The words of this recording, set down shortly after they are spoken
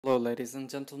Hello ladies and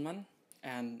gentlemen,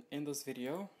 and in this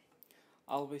video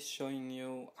I'll be showing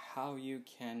you how you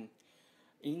can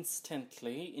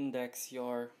instantly index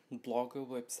your blogger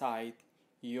website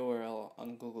URL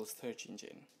on Google search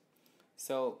engine.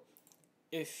 So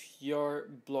if your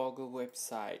blogger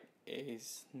website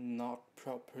is not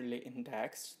properly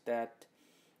indexed, that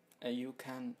you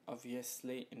can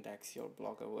obviously index your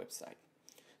blogger website.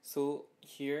 So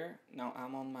here now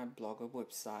I'm on my blogger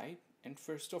website, and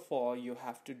first of all you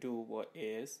have to do what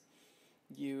is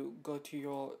you go to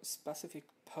your specific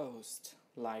post,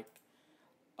 like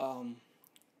I'm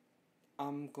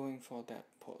going for that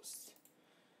post,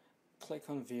 click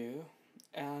on view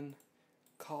and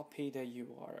copy the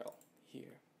URL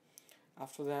here.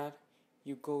 After that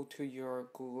you go to your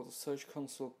Google Search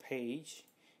Console page.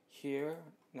 Here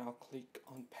now click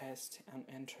on paste and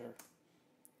enter.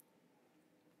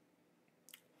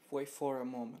 Wait for a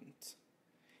moment,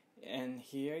 and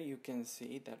here you can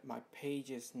see that my page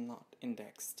is not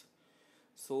indexed.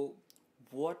 So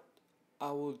what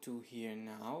I will do here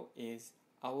now is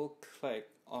I will click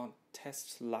on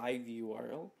test live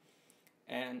URL,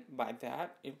 and by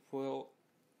that it will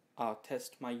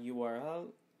test my URL.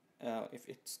 If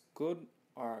it's good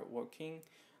or working,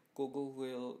 Google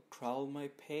will crawl my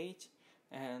page,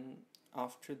 and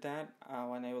after that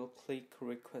when I will click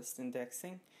request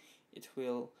indexing, it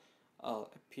will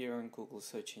appear on Google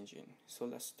search engine. So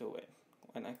let's do it.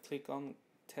 When I click on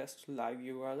test live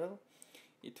URL,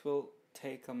 it will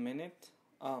take a minute.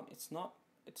 It's not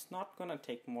gonna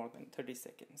take more than 30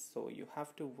 seconds, so you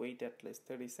have to wait at least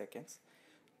 30 seconds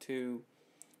to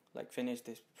finish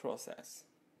this process.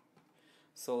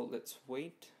 So let's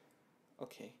wait.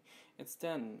 Okay, it's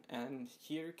done, and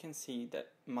here you can see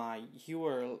that my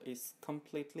URL is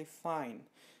completely fine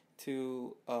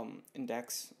to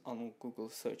index on Google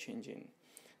search engine.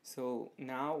 So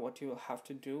now what you will have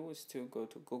to do is to go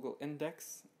to Google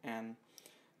Index and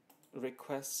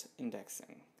request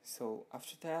indexing. So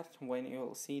after that, when you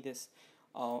will see this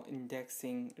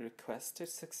indexing requested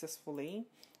successfully,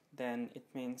 then it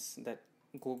means that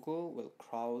Google will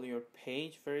crawl your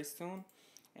page very soon,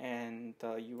 and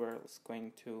the URL is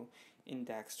going to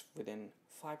index within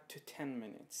 5 to 10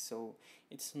 minutes. So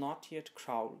it's not yet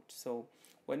crawled. So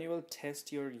when you will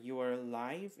test your URL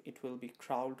live, it will be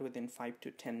crawled within 5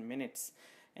 to 10 minutes,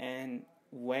 and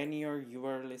when your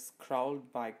URL is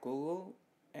crawled by Google,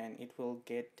 and it will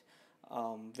get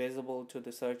visible to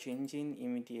the search engine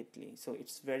immediately. So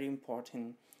it's very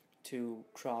important to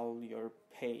crawl your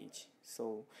page.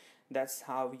 So that's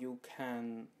how you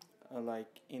can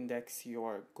index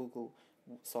your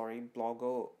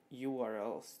blogger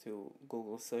URLs to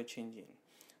Google search engine.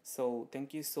 So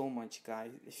thank you so much guys.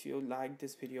 If you like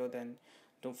this video, then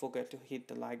don't forget to hit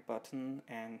the like button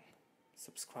and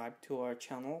subscribe to our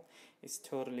channel. It's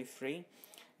totally free,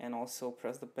 and also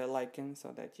press the bell icon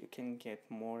so that you can get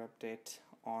more update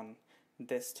on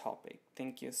this topic.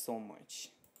 Thank you so much.